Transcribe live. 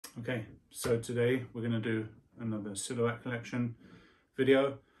Okay, so today we're going to do another silhouette collection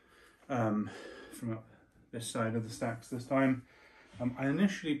video from up this side of the stacks this time. I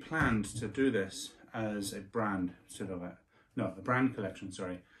initially planned to do this as a brand silhouette, no, a brand collection,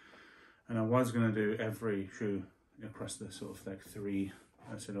 sorry. And I was going to do every shoe across the sort of like three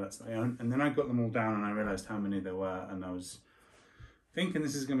silhouettes that I own. And then I got them all down and I realized how many there were, and I was thinking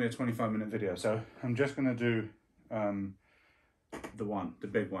this is going to be a 25-minute video. So I'm just going to do the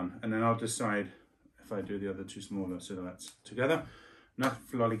big one, and then I'll decide if I do the other two smaller silhouettes together. Enough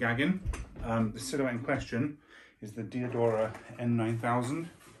lollygagging. The silhouette in question is the Diadora n9000,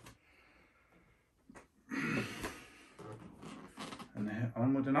 and they're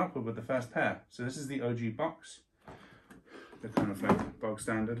onward and upward with the first pair. So this is the OG box, the kind of like bog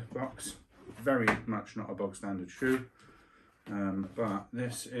standard box. Very much not a bog standard shoe, but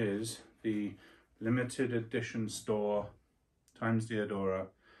this is the limited edition store times Diadora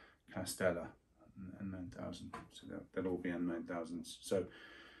Castella n9000. So that'll all be n9000s. So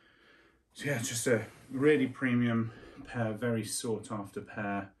yeah, just a really premium pair, very sought after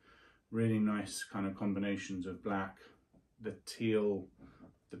pair. Really nice kind of combinations of black, the teal,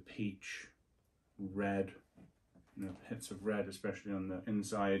 the peach, red, you know, hits of red, especially on the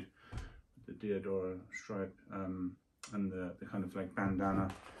inside, the Diadora stripe, and the kind of like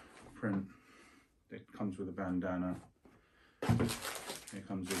bandana print. It comes with a bandana. It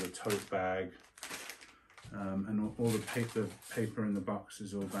comes with a tote bag, and all the paper in the box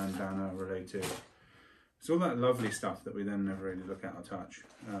is all bandana related. It's all that lovely stuff that we then never really look at or touch.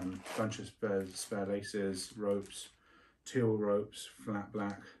 Bunch of spare laces, ropes, teal ropes, flat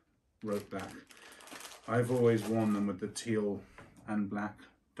black, rope black. I've always worn them with the teal and black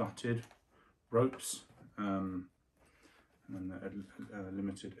dotted ropes, and then the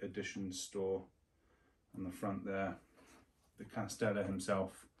limited edition store on the front there. The Castella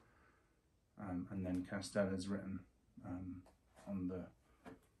himself, and then Castella's written on the,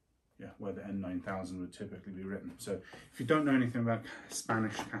 where the n9000 would typically be written. So if you don't know anything about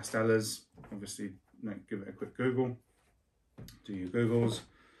Spanish Castellas, obviously give it a quick Google, do your Googles.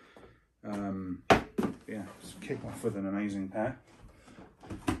 Yeah, just kick off with an amazing pair,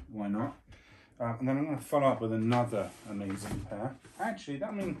 why not? And then I'm going to follow up with another amazing pair. Actually,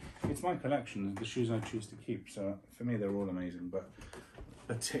 I mean, it's my collection, the shoes I choose to keep. So for me, they're all amazing, but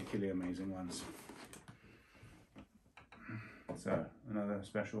particularly amazing ones. So another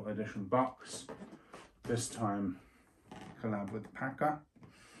special edition box. This time, collab with Packer.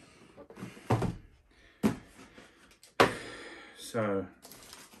 So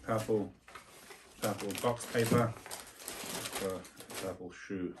purple box paper for a purple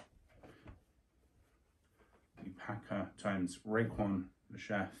shoe. Packer times Raekwon, the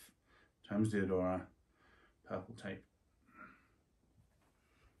chef, times Diadora, purple tape.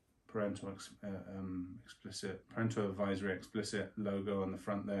 Parental advisory explicit logo on the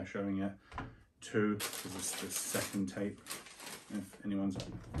front there, showing it. 2 is the second tape. If anyone's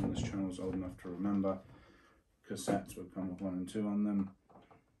on this channel is old enough to remember, cassettes would come with 1 and 2 on them.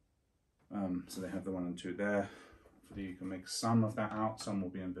 So they have the 1 and 2 there. You can make some of that out. Some will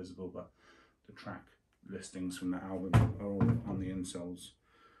be invisible, but the track listings from the album are all on the insoles.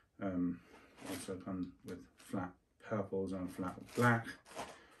 Also come with flat purples and flat black.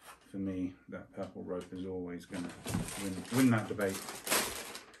 For me, that purple rope is always going to win that debate.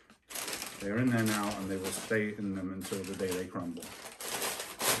 They're in there now, and they will stay in them until the day they crumble.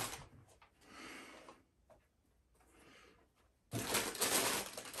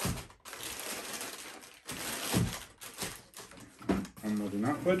 Onward and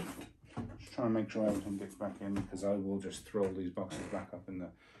upward. Try and make sure everything gets back in, because I will just throw all these boxes back up in the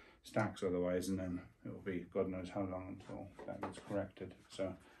stacks otherwise, and then it will be God knows how long until that gets corrected.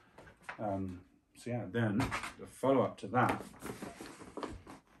 So, so yeah, then the follow-up to that,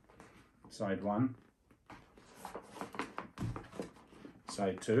 side 1,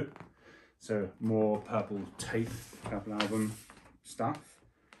 side 2. So more purple tape, purple album stuff.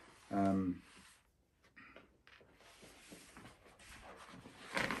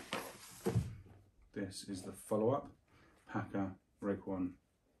 This is the follow-up, Packer, Raekwon,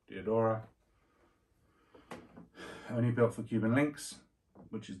 Diadora. Only built for Cuban links,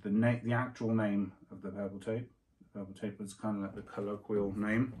 which is the actual name of the purple tape. The purple tape was kind of like the colloquial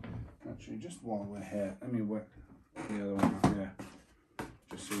name. Actually, just while we're here, let me work the other one up here,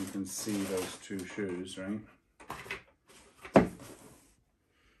 just so you can see those two shoes, right?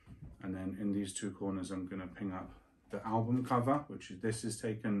 And then in these two corners, I'm going to ping up the album cover, which is, this is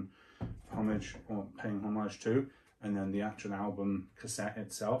taken homage or paying homage to, and then the actual album cassette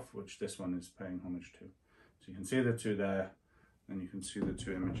itself, which this one is paying homage to. So you can see the two there. and you can see the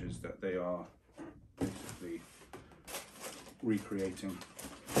two images that they are basically recreating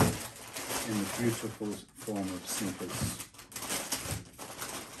in the beautiful form of sneakers.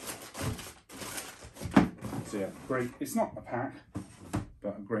 So yeah, great. It's not a pack,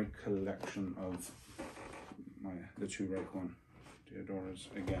 but a great collection of the two Rake 1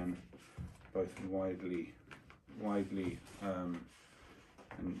 Diadoras, again, both widely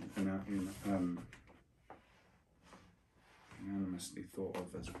unanimously thought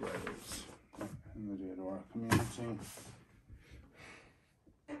of as grays in the Diadora community.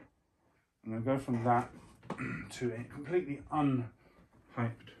 I'm going to go from that to a completely unhyped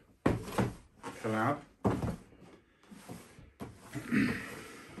collab.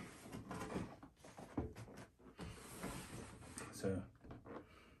 So you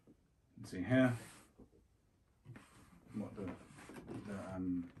can see here what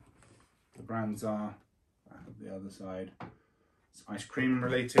the brands are. Back of the other side, it's ice cream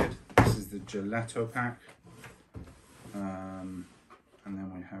related. This is the gelato pack, and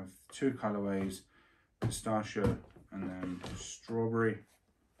then we have two colorways, pistachio and then strawberry.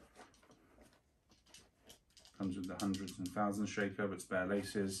 Comes with the 100s and 1000s shaker, but it's bare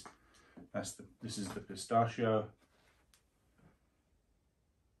laces. This is the pistachio,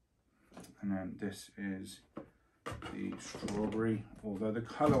 and then this is the strawberry. Although the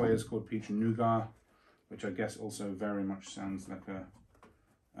colorway is called peach nougat, which I guess also very much sounds like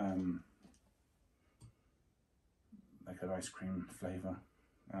an ice cream flavor.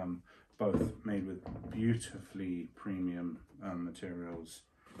 Both made with beautifully premium materials.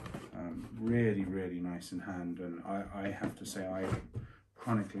 Really nice in hand, and I have to say I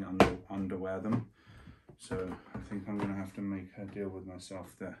chronically underwear them, so I think I'm going to have to make a deal with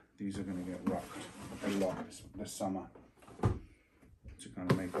myself that these are going to get rocked a lot this summer to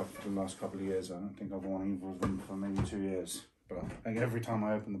kind of make up for the last couple of years. I don't think I've worn either of them for maybe 2 years, but like every time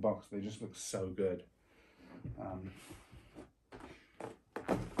I open the box they just look so good.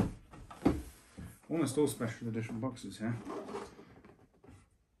 Almost all special edition boxes here.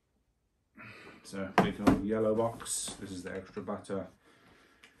 So big old yellow box. This is the extra butter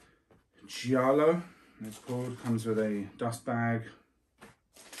giallo, it's called. Comes with a dust bag.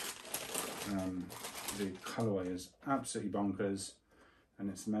 The colorway is absolutely bonkers, and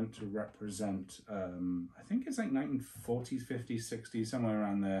it's meant to represent I think it's like 1940s, 50s, 60s, somewhere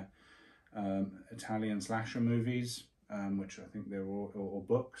around there, Italian slasher movies, which I think they were all, or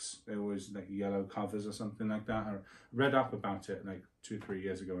books. They always like yellow covers or something like that. I read up about it like 2-3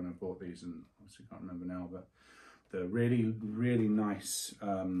 years ago when I bought these, and obviously can't remember now, but the really nice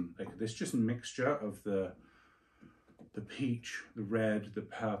like this just mixture of the peach, the red, the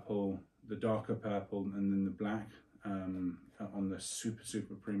purple, the darker purple, and then the black on the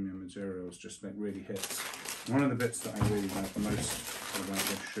super premium materials just like really hits. One of the bits that I really like the most about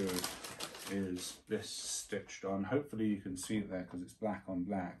this shoe is this stitched on. Hopefully you can see it there because it's black on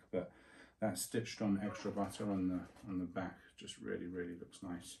black, but that stitched on extra butter on the back just really looks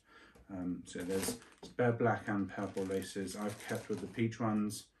nice. So there's bare black and purple laces. I've kept with the peach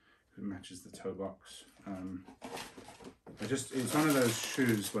ones because it matches the toe box. It's one of those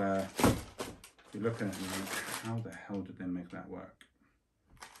shoes where you look at it and you think, how the hell did they make that work?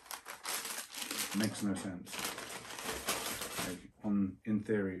 It makes no sense. Like, in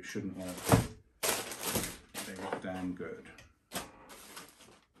theory it shouldn't work. They look damn good.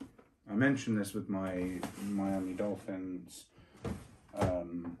 I mentioned this with my Miami Dolphins,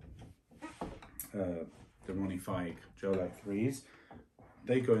 the Ronnie Feig Joe Light 3s.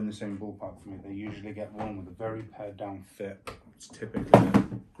 They go in the same ballpark for me. They usually get worn with a very pared down fit. It's typically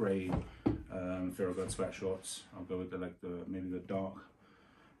grey Fear God sweatshorts. I'll go with maybe the dark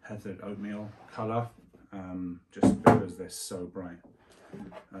heathered oatmeal colour, just because they're so bright.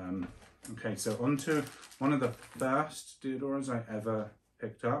 Okay, so on to one of the first Diadoras I ever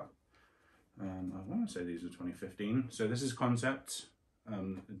picked up. I want to say these are 2015. So this is Concept,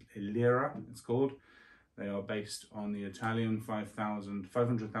 Lira it's called. They are based on the Italian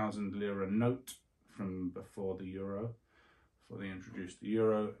 500,000 lira note from before the euro, before they introduced the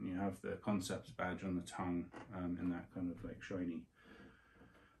euro, and you have the Concept badge on the tongue in that kind of like shiny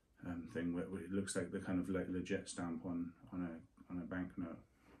thing where it looks like the kind of like legit stamp on a banknote.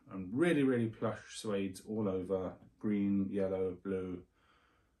 Really plush suedes all over, green, yellow, blue,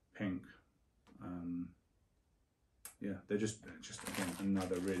 pink. Yeah, they're just again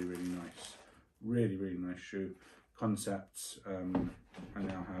another really nice shoe. Concepts. I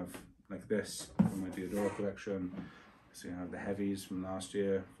now have like this from my Diadora collection. So I have the heavies from last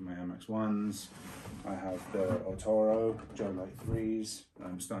year for my MX1s. I have the Otoro Joe Light 3s.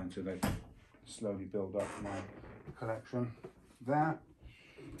 I'm starting to like slowly build up my collection. there.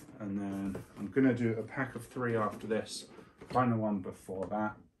 And then I'm going to do a pack of 3 after this, final one before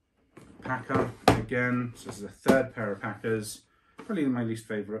that. Packer again, so this is a 3rd pair of Packers, probably my least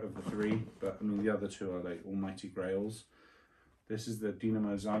favourite of the 3, but I mean the other 2 are like almighty grails. This is the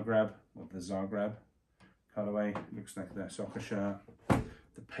Dinamo Zagreb, or the Zagreb colorway. Looks like their soccer shirt.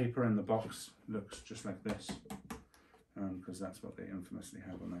 The paper in the box looks just like this, because that's what they infamously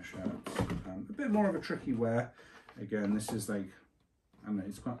have on their shirts. A bit more of a tricky wear. Again, this is like, I don't know,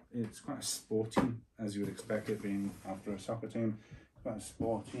 it's quite sporty, as you would expect it being after a soccer team. Quite a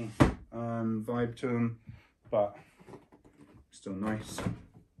sporty vibe to them, but still nice.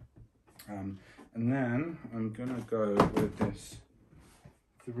 And then I'm gonna go with this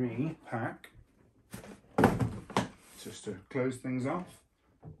 3 pack just to close things off.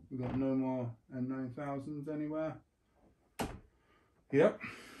 We've got no more n9000s anywhere. Yep,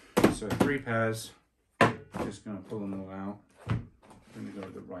 so 3 pairs. Just gonna pull them all out. I'm gonna go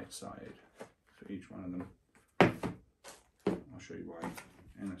with the right side for each one of them. I'll show you why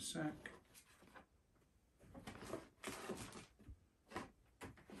in a sec.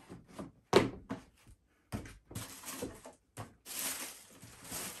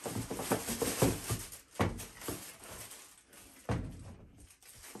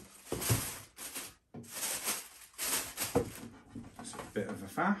 It's a bit of a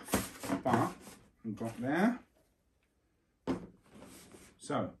faff, but we've got there.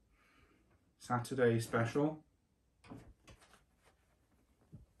 So, Saturday special.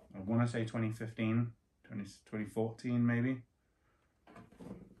 I want to say 2015, 2014 maybe.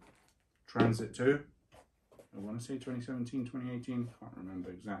 Transit 2. I want to say 2017, 2018. Can't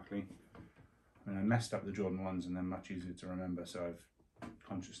remember exactly. I mean, I messed up the Jordan 1s and they're much easier to remember, so I've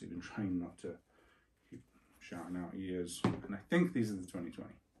consciously been trying not to keep shouting out years. And I think these are the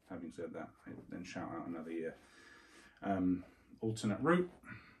 2020. Having said that, I then shout out another year. Alternate route.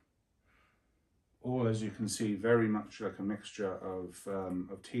 All, as you can see, very much like a mixture of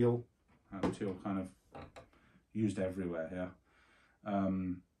teal. Teal kind of used everywhere here.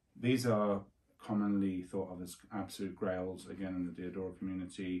 These are commonly thought of as absolute grails, again, in the Diadora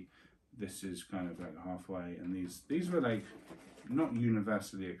community. This is kind of like halfway, and these were like not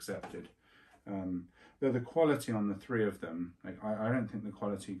universally accepted. Though the quality on the 3 of them, like I don't think the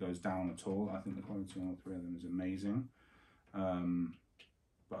quality goes down at all. I think the quality on all 3 of them is amazing.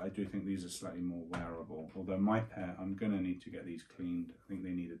 But I do think these are slightly more wearable. Although my pair, I'm going to need to get these cleaned. I think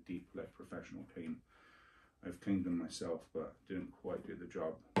they need a deep, like, professional clean. I've cleaned them myself, but didn't quite do the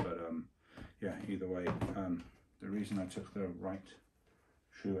job. But yeah, either way, the reason I took the right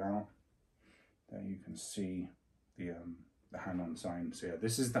shoe out, there you can see the Hanon sign. So yeah,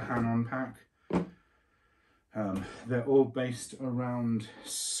 this is the Hanon pack. They're all based around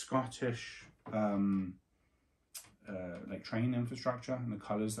Scottish like train infrastructure, and the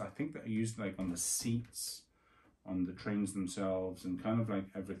colours I think that are used like on the seats, on the trains themselves, and kind of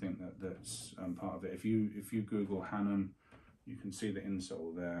like everything that's part of it. If you Google Hanon, you can see the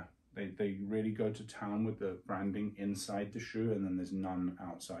insole there. They really go to town with the branding inside the shoe, and then there's none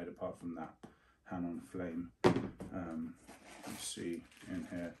outside apart from that Hanon flame. You see in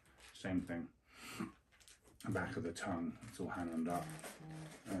here, same thing. The back of the tongue, it's all Hanoned up.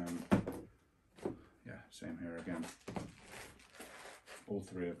 Yeah, same here again. All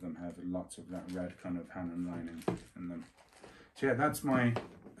 3 of them have lots of that red kind of Hanon lining in them. So yeah, that's my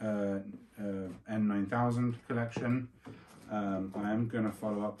n9000 collection. I am going to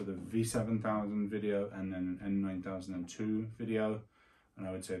follow up with a v7000 video and then an n9002 video. And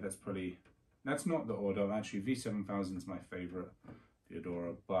I would say that's not the order. Actually, v7000 is my favorite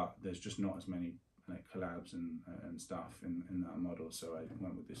Diadora, but there's just not as many like collabs and stuff in that model. So I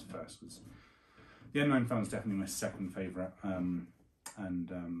went with this first because the n9000 is definitely my 2nd favorite.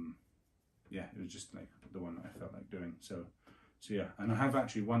 Yeah, it was just like the one that I felt like doing. So yeah, and I have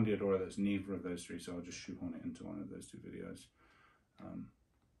actually one Diadora that's neither of those 3, so I'll just shoehorn it into one of those 2 videos.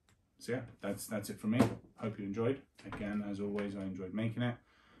 So yeah, that's it from me. Hope you enjoyed. Again, as always, I enjoyed making it.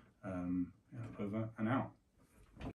 Yeah, over and out.